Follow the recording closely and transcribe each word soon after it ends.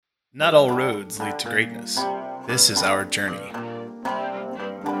Not all roads lead to greatness. This is our journey.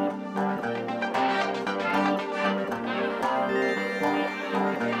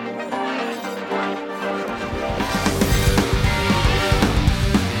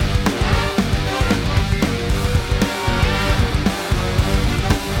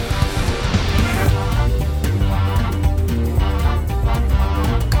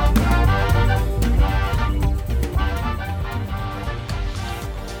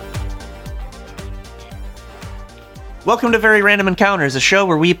 Welcome to Very Random Encounters, a show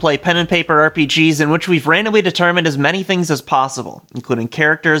where we play pen and paper RPGs in which we've randomly determined as many things as possible, including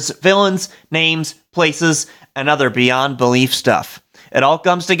characters, villains, names, places, and other beyond belief stuff. It all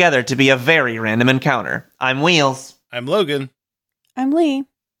comes together to be a very random encounter. I'm Wheels. I'm Logan. I'm Lee.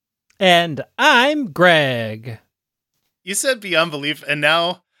 And I'm Greg. You said beyond belief, and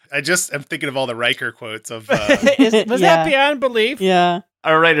now I just am thinking of all the Riker quotes of... Was that beyond belief? Yeah.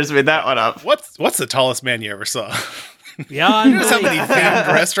 Our writers made that one up. What's the tallest man you ever saw? Beyond You know how belief. many themed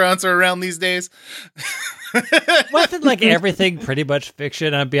restaurants are around these days? Wasn't like everything pretty much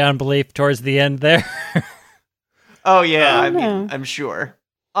fiction on Beyond Belief towards the end there? Oh yeah, Oh, I mean, no. I'm sure.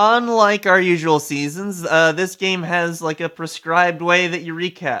 Unlike our usual seasons, this game has like a prescribed way that you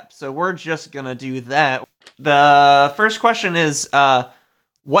recap, so we're just gonna do that. The first question is,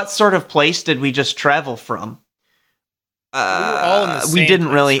 what sort of place did we just travel from? We were all in the same we didn't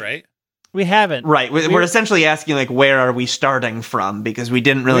place, really, right? We haven't. right? We're essentially asking like, where are we starting from? Because we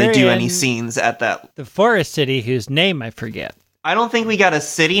didn't really We're do any in- scenes at that. The forest city whose name I forget. I don't think we got a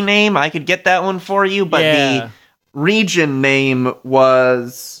city name. I could get that one for you, but Yeah. the region name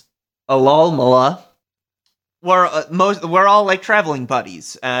was Alalmala. We're all like traveling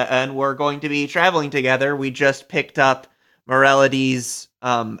buddies, and we're going to be traveling together. We just picked up Morelity's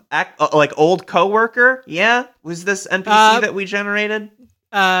like old coworker. Yeah, was this NPC that we generated?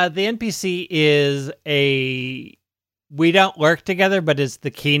 The NPC is we don't work together, but is the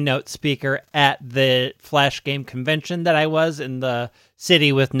keynote speaker at the Flash game convention that I was in the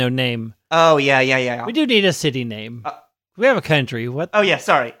city with no name. Oh yeah. We do need a city name. We have a country. What? Oh yeah,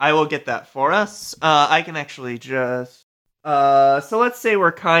 sorry. I will get that for us. I can actually just so let's say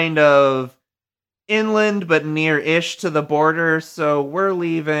we're kind of inland but near-ish to the border. So we're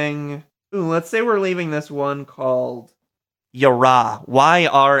leaving. Let's say we're leaving this one called Yarah.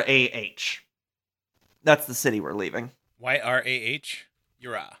 Y-R-A-H. That's the city we're leaving. Y-R-A-H?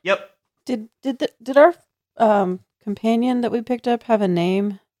 Yura. Yep. Did our companion that we picked up have a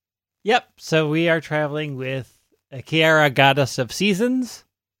name? Yep. So we are traveling with Kiara, goddess of seasons,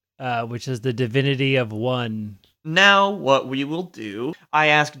 which is the divinity of one. Now, what we will do, I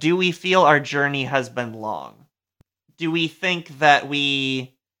ask, do we feel our journey has been long? Do we think that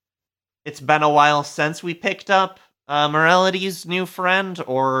it's been a while since we picked up Morelity's new friend,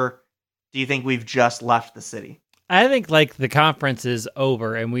 or do you think we've just left the city? I think like the conference is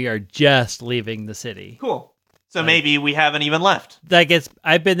over and we are just leaving the city. Cool. So Like- maybe we haven't even left. Like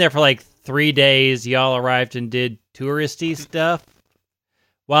I've been there for like 3 days. Y'all arrived and did touristy stuff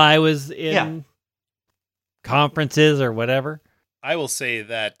while I was in conferences or whatever. I will say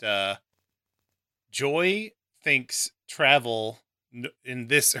that Joy thinks travel in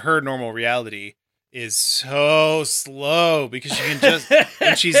her normal reality is so slow because she can just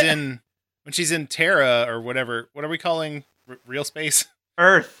when she's in Terra or whatever. What are we calling real space?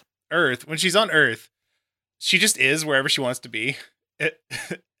 Earth. Earth. When she's on Earth, she just is wherever she wants to be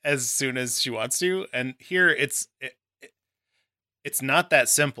as soon as she wants to. And here it's not that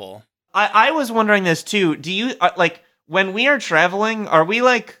simple. I was wondering this too. Do you, like, when we are traveling, are we,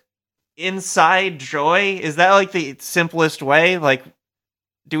 like, inside Joy? Is that, like, the simplest way? Like,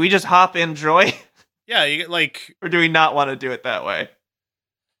 do we just hop in Joy? Yeah, you get like Or do we not want to do it that way?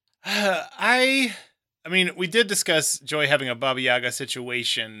 I mean, we did discuss Joy having a Baba Yaga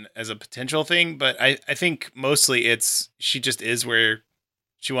situation as a potential thing, but I think mostly she just is where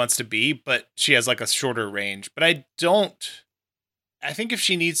she wants to be, but she has like a shorter range. But I think if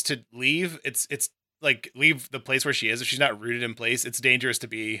she needs to leave, it's like leave the place where she is. If she's not rooted in place, it's dangerous to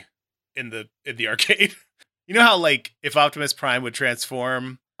be in the arcade. You know how like if Optimus Prime would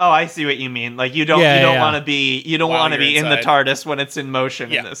transform. Oh, I see what you mean. Like you don't want to be While want to you're be in the inside. TARDIS when it's in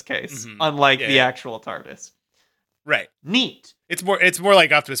motion Yeah. in this case, Mhm. unlike Yeah, the yeah. actual TARDIS. Right. Neat. It's more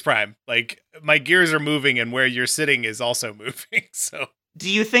like Optimus Prime. Like my gears are moving and where you're sitting is also moving. So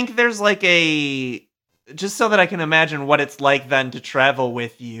Do you think there's like just so that I can imagine what it's like then to travel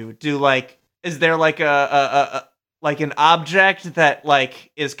with you? Is there like a like an object that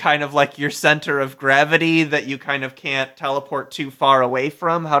like is kind of like your center of gravity that you kind of can't teleport too far away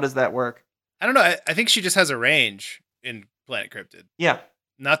from? How does that work? I don't know. I think she just has a range in Planet Cryptid. Yeah.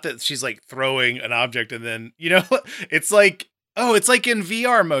 not that she's like throwing an object and then, it's like, it's like in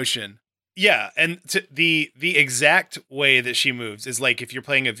VR motion. Yeah, and the exact way that she moves is like if you're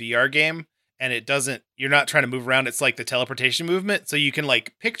playing a VR game and you're not trying to move around, it's like the teleportation movement, so you can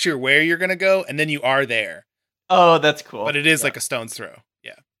like picture where you're going to go and then you are there. Oh, that's cool. But it is like a stone's throw.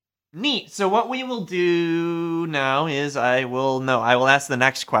 Yeah. Neat. So what we will do now is I will ask the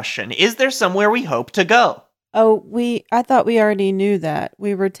next question. Is there somewhere we hope to go? Oh, I thought we already knew that.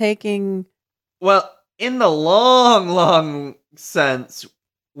 We were taking... Well, in the long, long sense,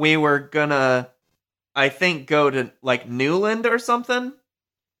 we were gonna, I think, go to, like, Newland or something.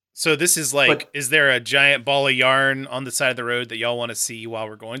 So this is like, is there a giant ball of yarn on the side of the road that y'all want to see while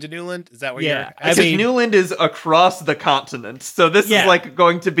we're going to Newland? Is that what you're... I mean, Newland is across the continent, so this is like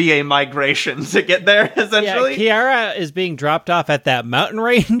going to be a migration to get there, essentially. Yeah, Kiara is being dropped off at that mountain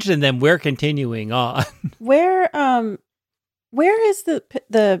range, and then we're continuing on. Where is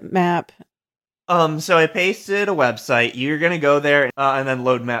the map? So I pasted a website. You're gonna go there and then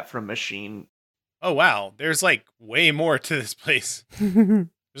load map from machine. Oh wow, there's like way more to this place.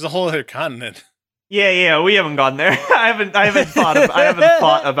 There's a whole other continent. Yeah, we haven't gone there. I haven't thought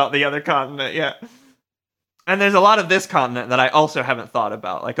about the other continent yet. And there's a lot of this continent that I also haven't thought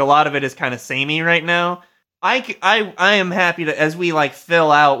about. Like a lot of it is kind of samey right now. I am happy to, as we like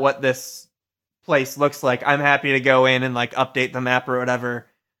fill out what this place looks like, I'm happy to go in and like update the map or whatever.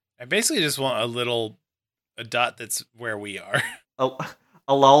 I basically just want a dot that's where we are.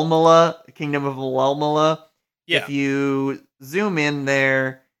 Alalmala, Kingdom of Alalmala. Yeah. If you zoom in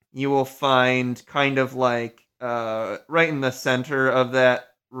there, you will find kind of like right in the center of that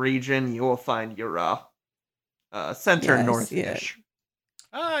region, you will find Yura. Center north-ish.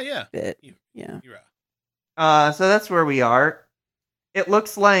 Yeah. Bit. Yeah. Yura. So that's where we are. It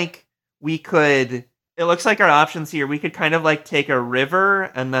looks like our options here, we could kind of like take a river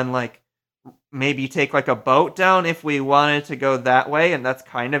and then like maybe take like a boat down if we wanted to go that way, and that's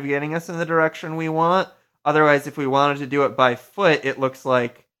kind of getting us in the direction we want. Otherwise, if we wanted to do it by foot, it looks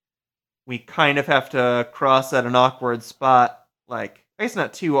like we kind of have to cross at an awkward spot. Like, I guess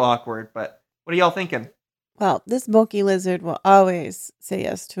not too awkward, but what are y'all thinking? Well, this bulky lizard will always say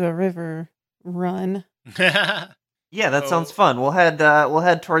yes to a river run. Yeah, that sounds fun. We'll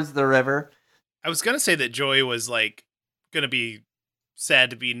head towards the river. I was gonna say that Joy was like gonna be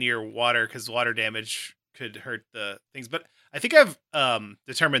sad to be near water because water damage could hurt the things, but I think I've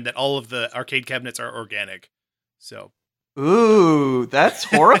determined that all of the arcade cabinets are organic. So, ooh, that's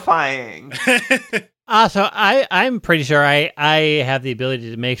horrifying. So I'm pretty sure I have the ability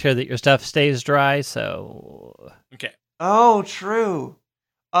to make sure that your stuff stays dry. So okay. Oh, true.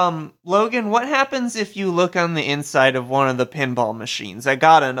 Logan, what happens if you look on the inside of one of the pinball machines? I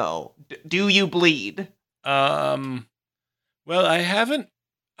gotta know. Do you bleed? Well, I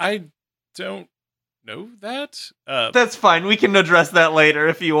don't know that. That's fine. We can address that later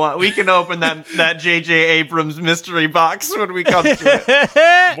if you want. We can open that J.J. Abrams mystery box when we come to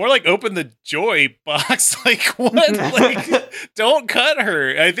it. More like open the Joy box. Like what? Like don't cut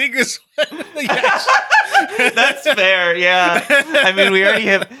her. I think is That's fair. Yeah. I mean, we already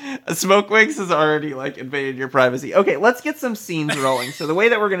have Smokewigs has already like invaded your privacy. Okay, let's get some scenes rolling. So the way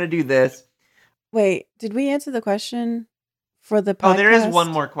that we're gonna do this. Wait, did we answer the question for the podcast? Oh, there is one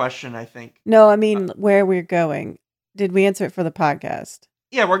more question, I think. No, I mean where we're going. Did we answer it for the podcast?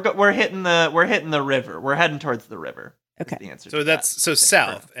 Yeah, we're hitting the river. We're heading towards the river. Okay. The answer. So that's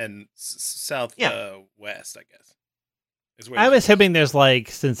south and south west, I guess. Is where I'm assuming there's like,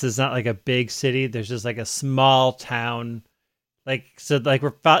 since it's not like a big city, there's just like a small town. Like, so like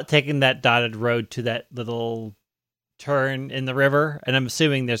we're taking that dotted road to that little turn in the river, and I'm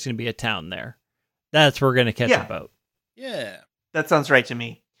assuming there's going to be a town there. That's where we're going to catch a boat. Yeah. That sounds right to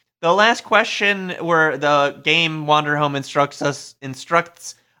me. The last question where the game Wander Home instructs us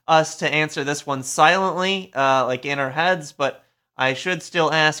to answer this one silently, like in our heads, but I should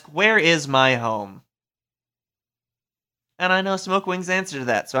still ask, where is my home? And I know Smokewing's answer to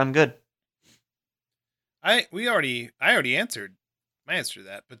that, so I'm good. I already answered my answer to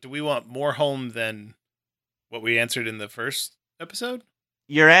that, but do we want more home than what we answered in the first episode?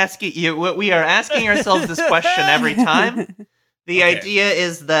 We are asking ourselves this question every time. The idea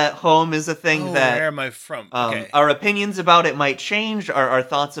is that home is a thing that... Where am I from? Okay. Our opinions about it might change. Our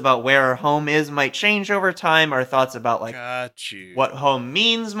thoughts about where our home is might change over time. Our thoughts about like what home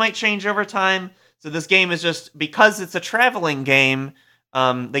means might change over time. So this game is just, because it's a traveling game,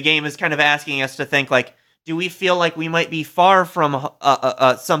 the game is kind of asking us to think like, do we feel like we might be far from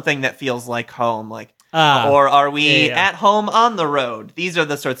something that feels like home? Like, or are we at home on the road? These are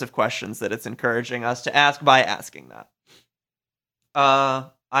the sorts of questions that it's encouraging us to ask by asking that.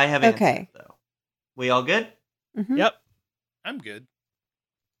 I have answered, Okay. though. We all good? Mhm. Yep. I'm good.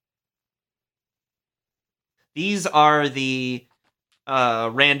 These are the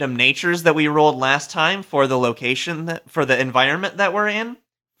random natures that we rolled last time for the location, for the environment that we're in.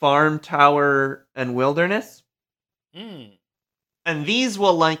 Farm, tower, and wilderness. Mm. And these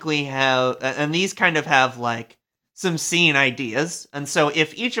will likely have, and these kind of have like some scene ideas. And so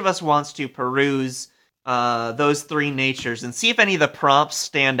if each of us wants to peruse those three natures and see if any of the prompts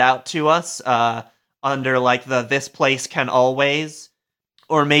stand out to us under like the this place can always,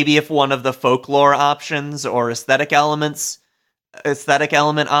 or maybe if one of the folklore options or aesthetic element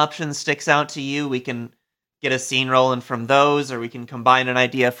options sticks out to you, we can get a scene rolling from those, or we can combine an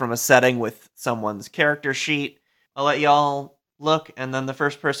idea from a setting with someone's character sheet. I'll let y'all look, and then the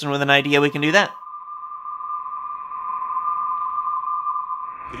first person with an idea, we can do that.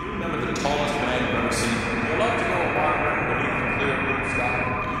 Do you remember the tallest man you've ever seen? You love to go wandering beneath the clear blue sky.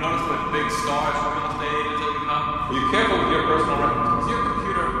 Have you noticed what big stars from real estate until you come? Are you careful with your personal records? Does your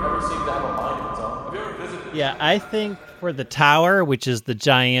computer ever seem to have a mind of its own? Have you ever visited? Yeah, I think for the tower, which is the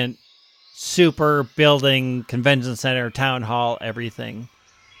giant super building, convention center, town hall, everything.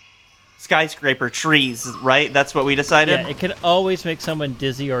 Skyscraper trees, right? That's what we decided? Yeah, it can always make someone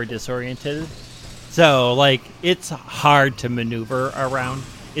dizzy or disoriented. So, like, it's hard to maneuver around.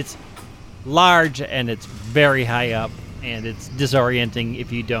 It's large and it's very high up, and it's disorienting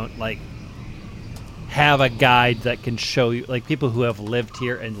if you don't, like, have a guide that can show you. Like, people who have lived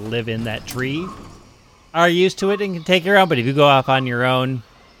here and live in that tree are used to it and can take you around, but if you go off on your own,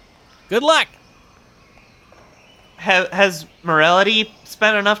 good luck! Has Morality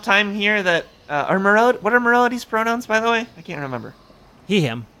spent enough time here that... what are Morality's pronouns, by the way? I can't remember. He,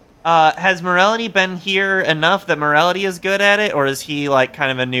 him. Has Morality been here enough that Morality is good at it, or is he, like,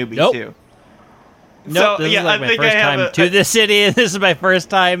 kind of a newbie, Nope. too? Nope, So, this yeah, is like I my think first I have time a- to this city, and this is my first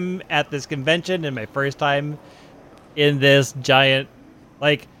time at this convention, and my first time in this giant,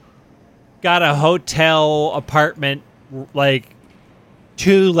 like, got a hotel apartment, like,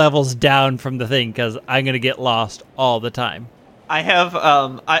 2 levels down from the thing, because I'm going to get lost all the time. I have,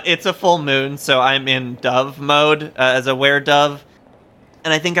 it's a full moon, so I'm in dove mode as a were-dove.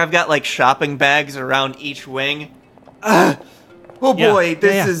 And I think I've got, like, shopping bags around each wing. Oh Yeah, boy,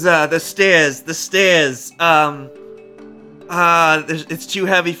 this yeah. is, the stairs. It's too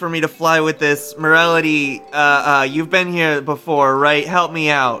heavy for me to fly with this. Morality, you've been here before, right? Help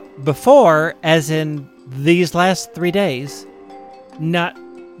me out. Before, as in these last 3 days, not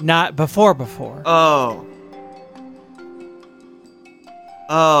before. Oh.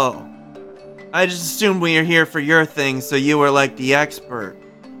 I just assumed we were here for your thing, so you were like the expert.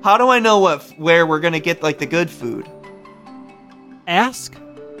 How do I know where we're gonna get like the good food? Ask?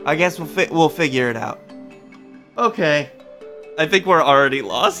 I guess we'll figure it out. Okay. I think we're already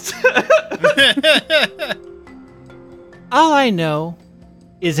lost. All I know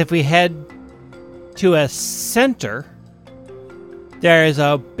is if we head to a center, there is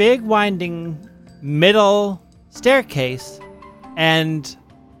a big winding middle staircase and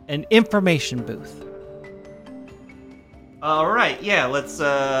an information booth. All right, yeah, let's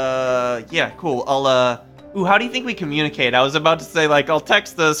yeah, cool. How do you think we communicate? I was about to say like I'll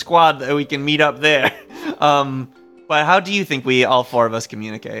text the squad that we can meet up there. But how do you think we all 4 of us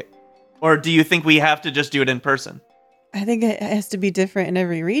communicate? Or do you think we have to just do it in person? I think it has to be different in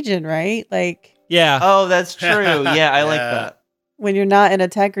every region, right? Like Yeah. Oh, that's true. Yeah, I like Yeah. that. when you're not in a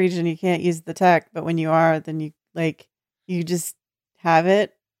tech region, you can't use the tech, but when you are, then you just have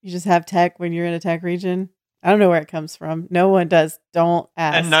it. You just have tech when you're in a tech region. I don't know where it comes from. No one does. Don't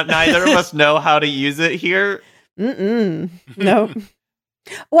ask. And neither of us know how to use it here. Mm-mm. Nope.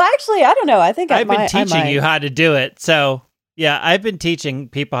 Well, actually, I don't know. I think I've been I teaching might. you how to do it. So, yeah, I've been teaching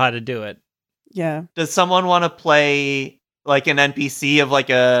people how to do it. Yeah. Does someone want to play like an NPC of like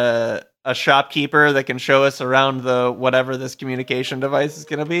a shopkeeper that can show us around the whatever this communication device is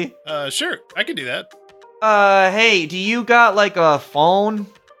gonna be? Sure, I can do that. Hey, do you got like a phone?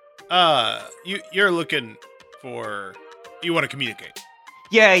 You're looking for... You want to communicate.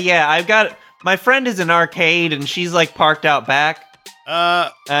 Yeah, I've got... My friend is in arcade and she's like parked out back.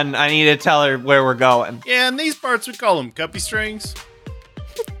 And I need to tell her where we're going. Yeah, in these parts we call them cuppy strings.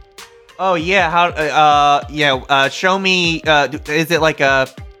 Oh yeah, show me, is it like a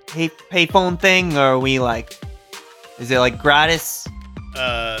payphone thing, or are we like... Is it like gratis?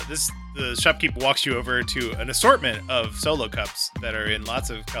 The shopkeeper walks you over to an assortment of solo cups that are in lots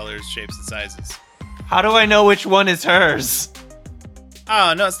of colors, shapes, and sizes. How do I know which one is hers?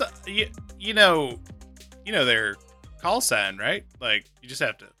 Oh, no, it's not... You know their call sign, right? Like, you just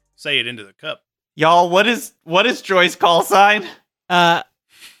have to say it into the cup. Y'all, what is Joy's call sign?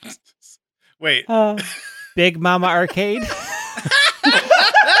 Wait. Big Mama Arcade.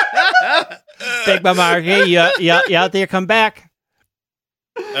 Big Mama Arcade, you out there? Come back.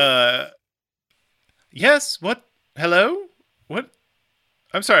 Yes. What? Hello? What?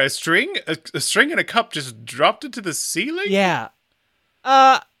 I'm sorry. A string and a cup just dropped into the ceiling? Yeah.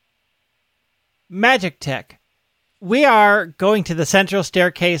 Magic Tech. We are going to the central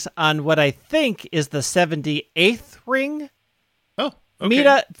staircase on what I think is the 78th ring. Oh, okay.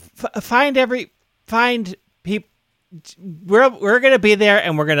 Mita, find people. We're gonna be there,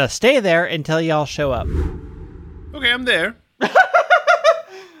 and we're gonna stay there until y'all show up. Okay, I'm there.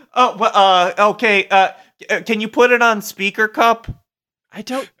 Okay. Can you put it on speaker cup? I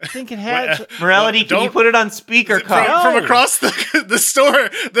don't think it has. Morality, can you put it on speaker cup? From across the store,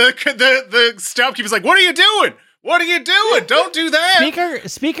 the shopkeeper's like, "What are you doing? What are you doing? Don't do that."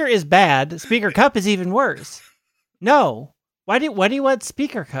 Speaker is bad. Speaker cup is even worse. No. Why do you want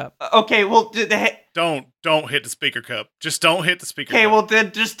speaker cup? Okay, well, don't hit the speaker cup. Just don't hit the speaker. Okay, cup. well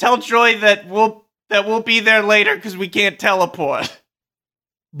then just tell Joy that we'll be there later because we can't teleport.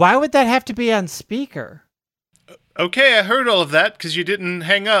 Why would that have to be on speaker? Okay, I heard all of that because you didn't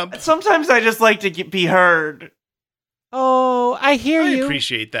hang up. Sometimes I just like to be heard. Oh, I hear you. I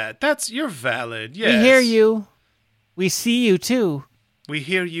appreciate that. You're valid. Yes. We hear you. We see you too. We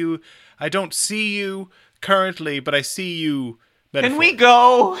hear you. I don't see you currently, but I see you. Can we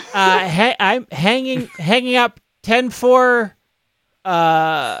go? I'm hanging up 10-4.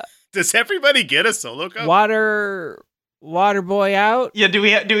 Does everybody get a solo cup? Water boy out. Yeah. Do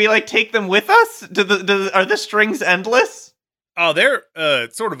we like take them with us? Are the strings endless? Oh, they're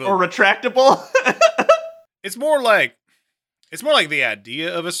sort of or retractable. It's more like the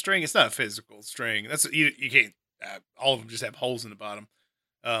idea of a string. It's not a physical string. That's you can't. All of them just have holes in the bottom.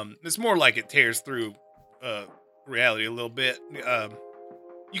 It's more like it tears through reality a little bit.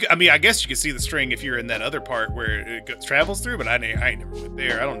 I guess you can see the string if you're in that other part where it travels through, but I ain't never went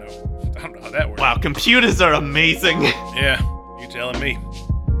there. I don't know how that works. Wow, computers are amazing. Yeah, you telling me.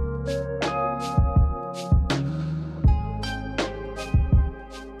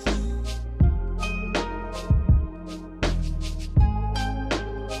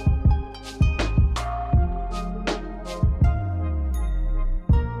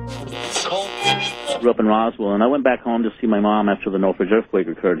 Grew up in Roswell, and I went back home to see my mom after the Northridge earthquake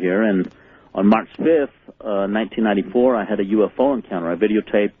occurred here. And on March 5th, 1994, I had a UFO encounter. I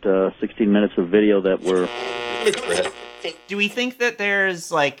videotaped 16 minutes of video that were... Do we think that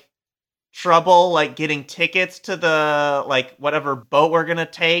there's, like, trouble, like, getting tickets to the, like, whatever boat we're gonna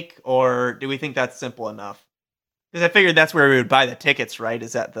take? Or do we think that's simple enough? Because I figured that's where we would buy the tickets, right?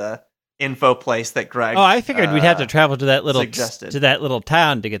 Is at the info place that Greg I figured we'd have to travel to that little suggested. to that little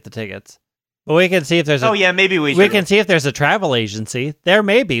town to get the tickets. But we can see if there's maybe we can see if there's a travel agency. There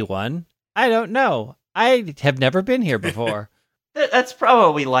may be one. I don't know. I have never been here before. That's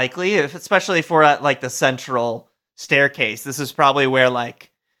probably likely, especially if we're at like the central staircase. This is probably where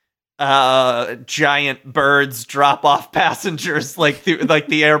like giant birds drop off passengers like through like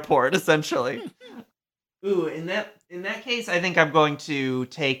the airport essentially. Ooh, in that case, I think I'm going to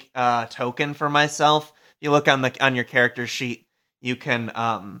take a token for myself. If you look on your character sheet, you can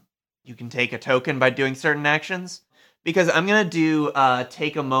take a token by doing certain actions. Because I'm gonna do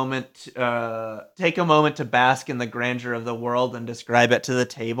take a moment to bask in the grandeur of the world and describe it to the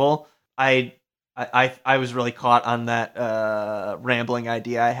table. I was really caught on that rambling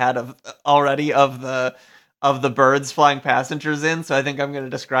idea I had of the birds flying passengers in. So I think I'm gonna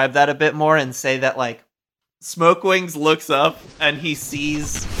describe that a bit more and say that like Smokewings looks up and he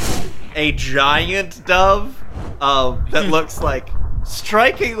sees a giant dove that looks like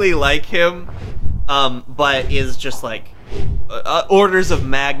strikingly like him. But is just like orders of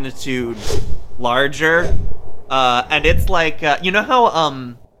magnitude larger, and it's like you know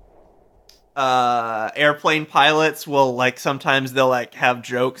how airplane pilots will like sometimes they'll like have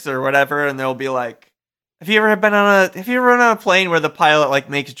jokes or whatever, and they'll be like, have you ever been on a plane where the pilot like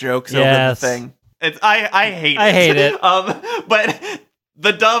makes jokes over the thing? I hate it. But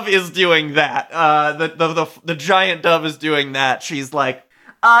the dove is doing that. The giant dove is doing that. She's like.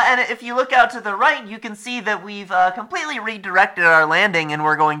 And if you look out to the right, you can see that we've completely redirected our landing, and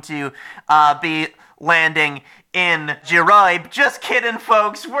we're going to be landing in Jiroib. Just kidding,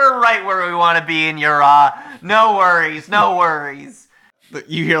 folks. We're right where we want to be in Ura. No worries, no worries.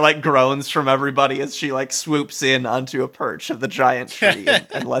 You hear, like, groans from everybody as she, like, swoops in onto a perch of the giant tree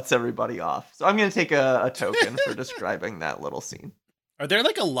and lets everybody off. So I'm going to take a token for describing that little scene. Are there,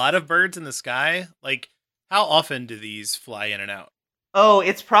 like, a lot of birds in the sky? Like, how often do these fly in and out? Oh,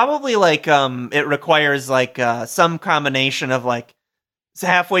 it's probably like it requires like some combination of like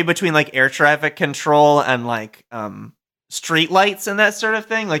halfway between like air traffic control and like street lights and that sort of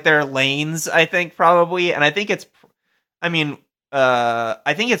thing. Like there are lanes, I think, probably, and I think it's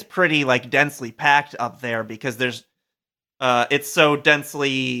pretty like densely packed up there because there's it's so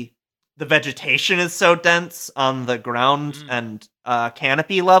densely, the vegetation is so dense on the ground and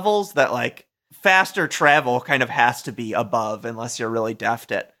canopy levels that like faster travel kind of has to be above unless you're really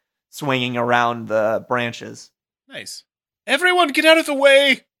deft at swinging around the branches. Nice. Everyone get out of the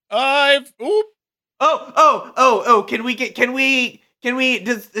way. Can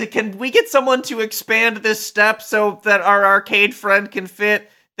we get someone to expand this step so that our arcade friend can fit?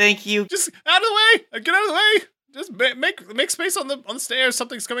 Thank you. Just out of the way. Get out of the way. Just make space on the stairs.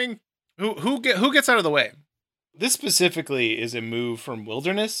 Something's coming. Who gets out of the way? This specifically is a move from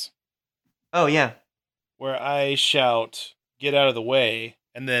Wilderness. Oh yeah. Where I shout, "Get out of the way,"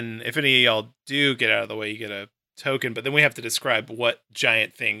 and then if any of y'all do get out of the way, you get a token. But then we have to describe what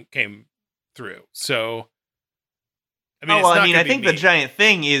giant thing came through. So, I think the giant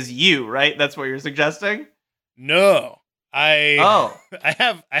thing is you, right? That's what you're suggesting? No. I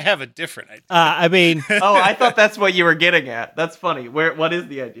have a different idea. I thought that's what you were getting at. That's funny. What is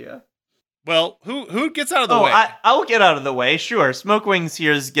the idea? Well, who gets out of the way? I'll get out of the way. Sure. Smokewings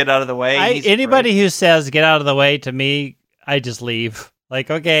here's get out of the way. Anybody who says get out of the way to me, I just leave. Like,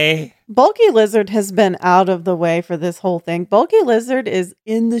 okay. Bulky Lizard has been out of the way for this whole thing. Bulky Lizard is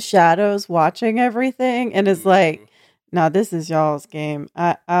in the shadows watching everything and is like, "No, this is y'all's game.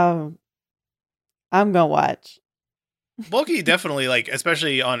 I'm gonna watch." Bulky definitely, like,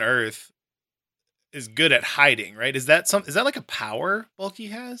 especially on Earth, is good at hiding, right? Is that like a power Bulky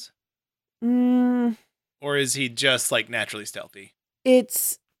has? Or is he just like naturally stealthy?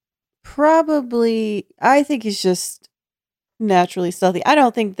 It's probably, I think he's just naturally stealthy. I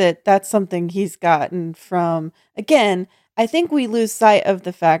don't think that that's something he's gotten from, again, I think we lose sight of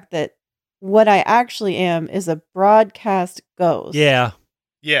the fact that what I actually am is a broadcast ghost. Yeah.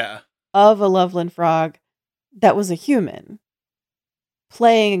 Of a Loveland frog that was a human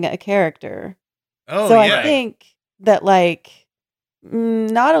playing a character. Oh, so yeah. I think that like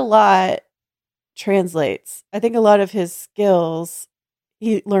not a lot translates. I think a lot of his skills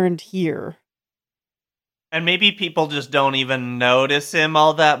he learned here. And maybe people just don't even notice him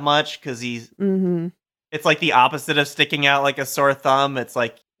all that much because he's it's like the opposite of sticking out like a sore thumb. It's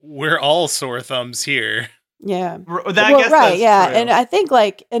like we're all sore thumbs here. Yeah. I guess that's true. And I think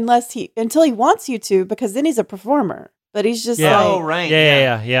like until he wants you to, because then he's a performer. But he's just like, oh right.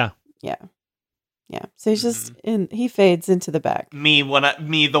 Yeah. So he's just he fades into the back. Me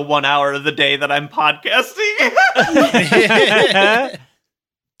the 1 hour of the day that I'm podcasting.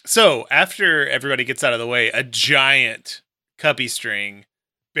 So after everybody gets out of the way, a giant cuppy string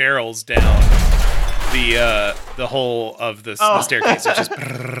barrels down the whole of the staircase. It's just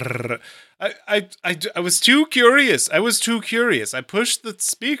I was too curious. I pushed the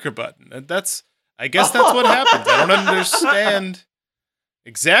speaker button. And I guess that's what happens. I don't understand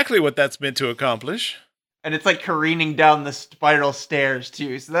exactly what that's meant to accomplish. And it's like careening down the spiral stairs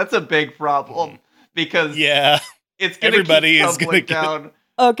too. So that's a big problem because it's gonna everybody keep is going to down.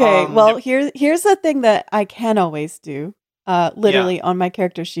 Okay, well, here's the thing that I can always do. Literally on my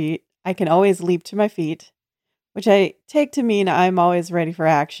character sheet, I can always leap to my feet, which I take to mean I'm always ready for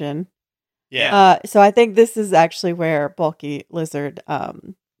action. Yeah. So I think this is actually where Bulky Lizard,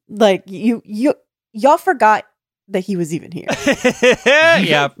 like y'all forgot that he was even here.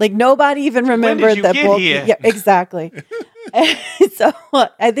 Yeah. Like nobody even remembered that Bulky. Yeah, exactly. So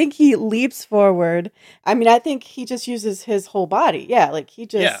I think he leaps forward. I mean, I think he just uses his whole body. Yeah, like he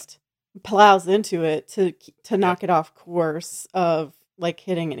just plows into it to knock it off course of like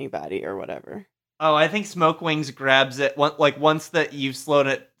hitting anybody or whatever. Oh, I think Smokewings grabs it. Like once that you've slowed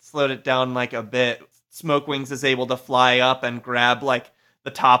it down like a bit, Smokewings is able to fly up and grab like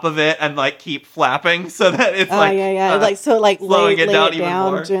the top of it and like keep flapping so that it's like slowing lay it down it even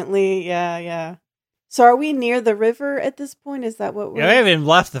down more gently. Yeah. So are we near the river at this point? Is that what we're... We haven't even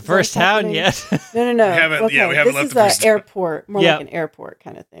left the first town yet. No. We haven't left this is the first an airport, more like an airport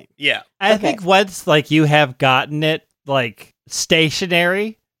kind of thing. Yeah. I think once like you have gotten it like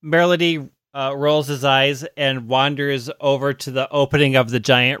stationary, Melody rolls his eyes and wanders over to the opening of the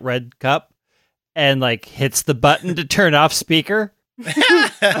giant red cup and like hits the button to turn off speaker.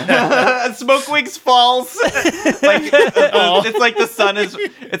 Smokewings falls. It's like the sun is.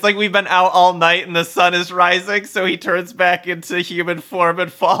 It's like we've been out all night and the sun is rising, so he turns back into human form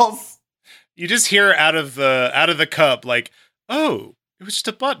and falls. You just hear out of the cup like, "Oh, it was just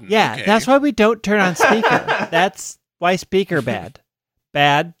a button." Yeah, okay. That's why we don't turn on speaker. That's why speaker bad.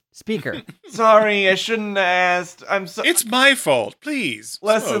 speaker. Sorry, I shouldn't have asked. I'm so It's my fault. Please.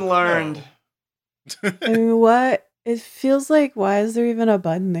 lesson Smoke, learned. no. I mean, what? It feels like, why is there even a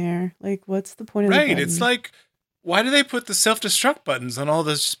button there? Like, what's the point of the Right. button? It's like, why do they put the self-destruct buttons on all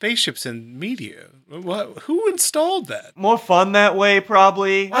the spaceships in media? What? Who installed that? More fun that way,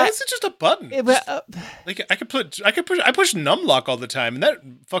 probably. Why is it just a button? It wa- Like I push numlock all the time, and that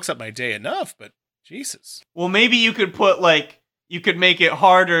fucks up my day enough. But Jesus, Well, maybe you could put you could make it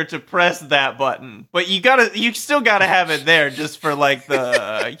harder to press that button, but you still gotta have it there just for like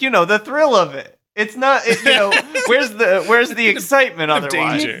the the thrill of it. It's not where's the excitement of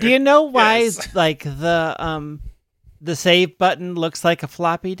otherwise? danger. do you know why Yes. like the save button looks like a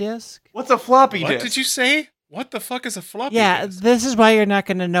floppy disk? What's a floppy What disk? did you say? What the fuck is a floppy Yeah, disk? this is why you're not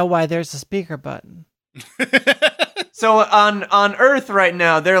going to know why there's a speaker button. So on Earth right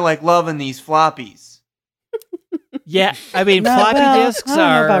now, they're like loving these floppies. Yeah, I mean, No, floppy well, disks I don't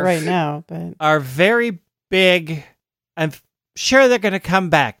know about are right now, but are very big. I'm sure they're going to come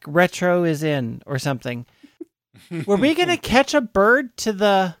back. Retro is in or something. Were we going to catch a bird to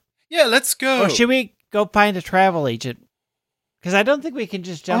the... Yeah, let's go. Or should we go find a travel agent? Because I don't think we can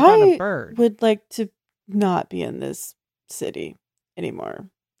just jump on a bird. would like to not be in this city anymore.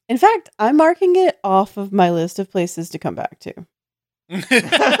 In fact, I'm marking it off of my list of places to come back to.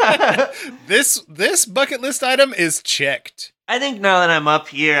 This bucket list item is checked. I think now that I'm up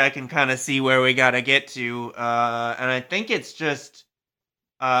here, I can kind of see where we gotta get to, and I think it's just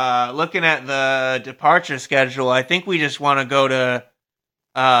looking at the departure schedule. I think we just want to go to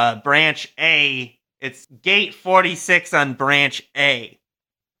branch A. It's gate 46 on branch A.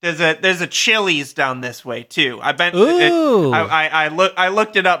 There's a Chili's down this way too. I bet. Ooh. I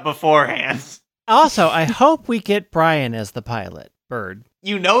looked it up beforehand. Also, I hope we get Brian as the pilot bird.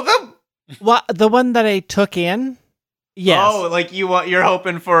 You know them? What, the one that I took in? Yes. Oh, like you're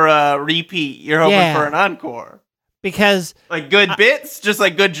hoping for a repeat. You're hoping Yeah. for an encore. Because Like good bits, just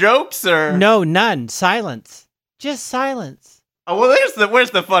like good jokes, or no, none. Silence. Just silence. Oh well,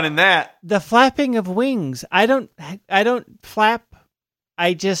 where's the fun in that? The flapping of wings. I don't flap.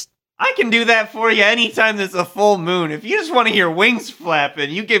 I I can do that for you anytime there's a full moon. If you just want to hear wings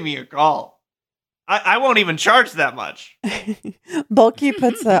flapping, you give me a call. I won't even charge that much. Bulky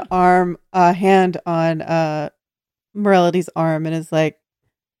puts a hand on Morality's arm and is like,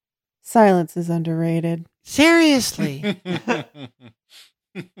 silence is underrated. seriously.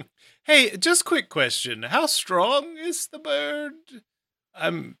 Hey, just quick question. How strong is the bird?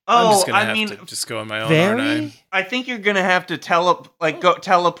 I'm Oh, just gonna I have mean, to just go on my own, aren't I? Very. I think you're gonna have to go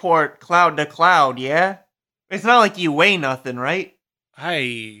teleport cloud to cloud. Yeah, it's not like you weigh nothing, right?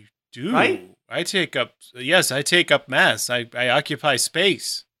 I do. Right? I take up mass. I occupy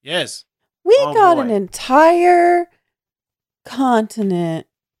space. Yes. We Oh, got boy. an entire continent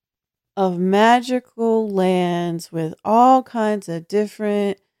of magical lands with all kinds of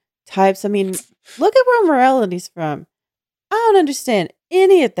different types. I mean, look at where Morality's from. I don't understand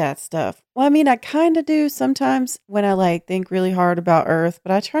any of that stuff. Well, I mean, I kind of do sometimes when I think really hard about Earth,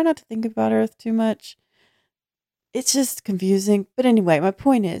 but I try not to think about Earth too much. It's just confusing. But anyway, my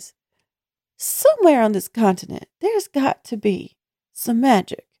point is, somewhere on this continent, there's got to be some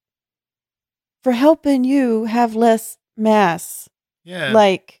magic for helping you have less mass. Yeah.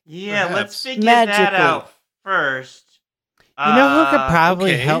 Yeah, Perhaps. let's figure that Magically. out first. You know who could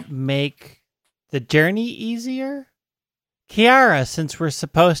probably okay. help make the journey easier? Kiara, since we're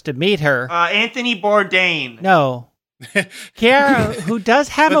supposed to meet her. Anthony Bourdain. No. Kiara, who does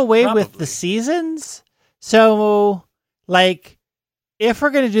have a way with Probably. the seasons. So, if we're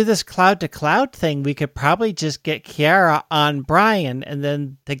going to do this cloud to cloud thing, we could probably just get Kiara on Brian, and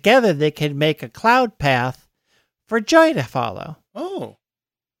then together they could make a cloud path for Joy to follow. Oh,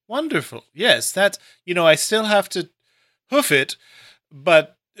 wonderful. Yes, that's, I still have to hoof it,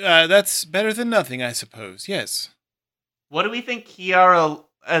 but that's better than nothing, I suppose. Yes. What do we think Kiara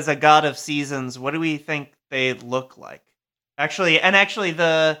as a god of seasons? What do we think they look like? Actually,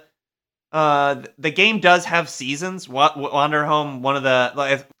 the game does have seasons. Wanderhome, one of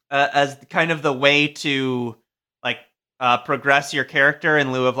the as kind of the way to progress your character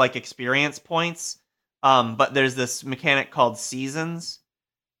in lieu of experience points. But there's this mechanic called seasons,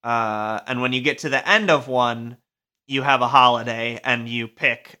 and when you get to the end of one, you have a holiday and you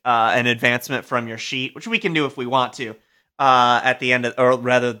pick an advancement from your sheet, which we can do if we want to at the end or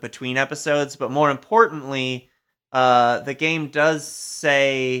rather between episodes. But more importantly, the game does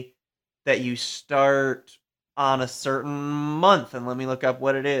say that you start on a certain month, and let me look up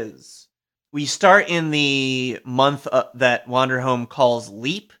what it is. We start in the month that Wanderhome calls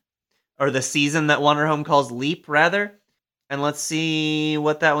Leap, or the season that Wanderhome calls Leap, rather. And let's see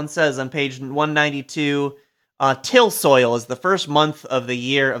what that one says on page 192. Till soil is the first month of the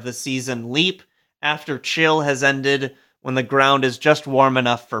year of the season leap after chill has ended when the ground is just warm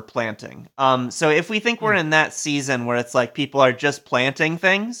enough for planting. So if we think we're in that season where it's like people are just planting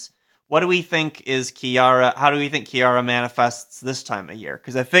things, what do we think is Kiara? How do we think Kiara manifests this time of year?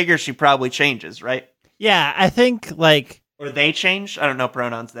 Because I figure she probably changes, right? Yeah, I think like Or they change? I don't know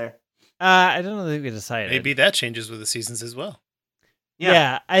pronouns there. I don't know that we decided. Maybe that changes with the seasons as well.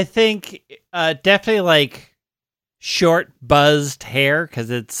 Yeah, I think definitely like short buzzed hair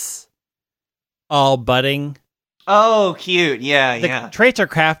because it's all budding. Oh, cute. Yeah, The yeah. traits are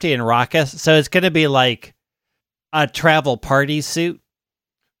crafty and raucous, so it's going to be like a travel party suit.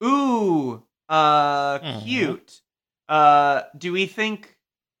 Ooh, cute. Do we think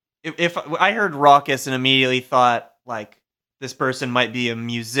if I heard raucous and immediately thought like this person might be a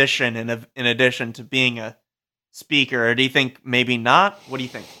musician in addition to being a speaker, or do you think maybe not? What do you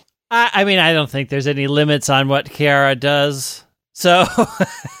think? I mean, I don't think there's any limits on what Kiara does. So,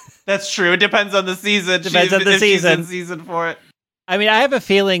 That's true. It depends on the season. Depends on the if she's season. in season for it. I mean, I have a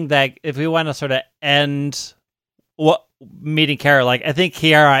feeling that if we want to sort of end meeting Kiara, like I think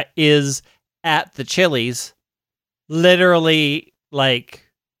Kiara is at the Chili's, literally like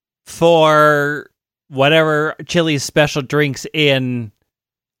for whatever Chili's special drinks in,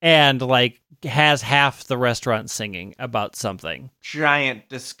 and like has half the restaurant singing about something. Giant,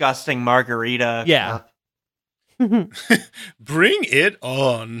 disgusting margarita. Yeah. Bring it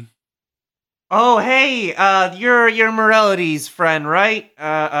on. Oh, hey, you're Morellity's friend, right?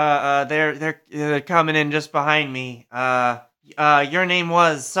 They're coming in just behind me. Your name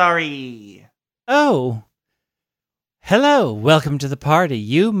was, sorry. Oh, hello. Welcome to the party.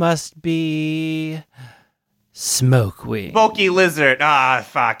 You must be Smokewing. Bulky Lizard. Ah,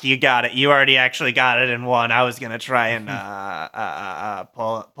 fuck, you got it. You already actually got it in one. I was gonna try and,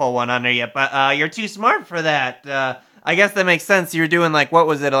 pull one under you, but, you're too smart for that. I guess that makes sense. You're doing, like, what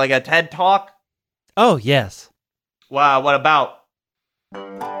was it, like a TED Talk? Oh, yes. Wow, what about?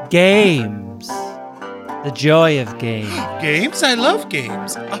 Games. The joy of games. Games? I love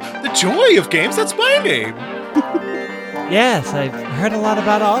games. The joy of games? That's my name. Yes, I've heard a lot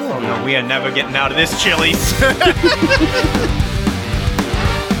about all of you. No, we are never getting out of this Chili's.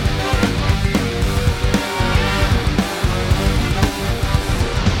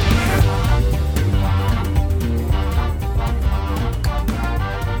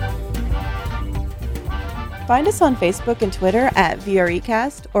 Find us on Facebook and Twitter at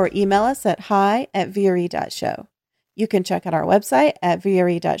VREcast or email us at hi@vre.show. You can check out our website at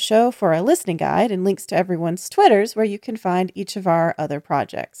vre.show for our listening guide and links to everyone's Twitters where you can find each of our other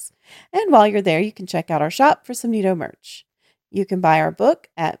projects. And while you're there, you can check out our shop for some neato merch. You can buy our book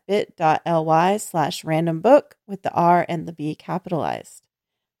at bit.ly/randombook with the R and the B capitalized.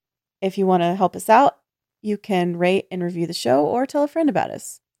 If you want to help us out, you can rate and review the show or tell a friend about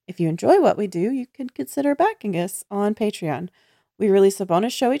us. If you enjoy what we do, you can consider backing us on Patreon. We release a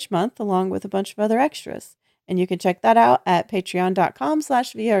bonus show each month along with a bunch of other extras. And you can check that out at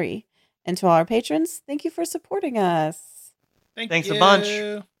patreon.com/VRE. And to all our patrons, thank you for supporting us. Thanks a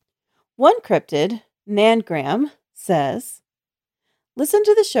bunch. One cryptid, Nangram, says, listen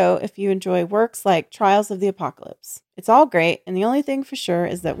to the show if you enjoy works like Trials of the Apocalypse. It's all great, and the only thing for sure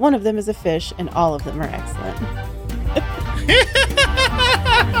is that one of them is a fish and all of them are excellent.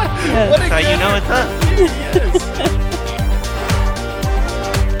 What a That's how you know it's up. Yes.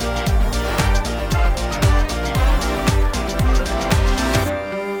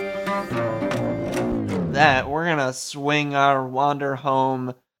 That we're gonna swing our Wander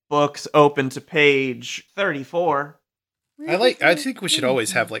Home books open to page 34. I think we should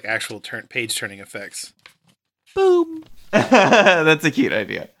always have like actual page turning effects. Boom. That's a cute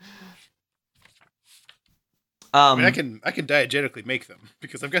idea. I mean, I can diegetically make them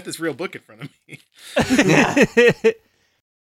because I've got this real book in front of me. Yeah.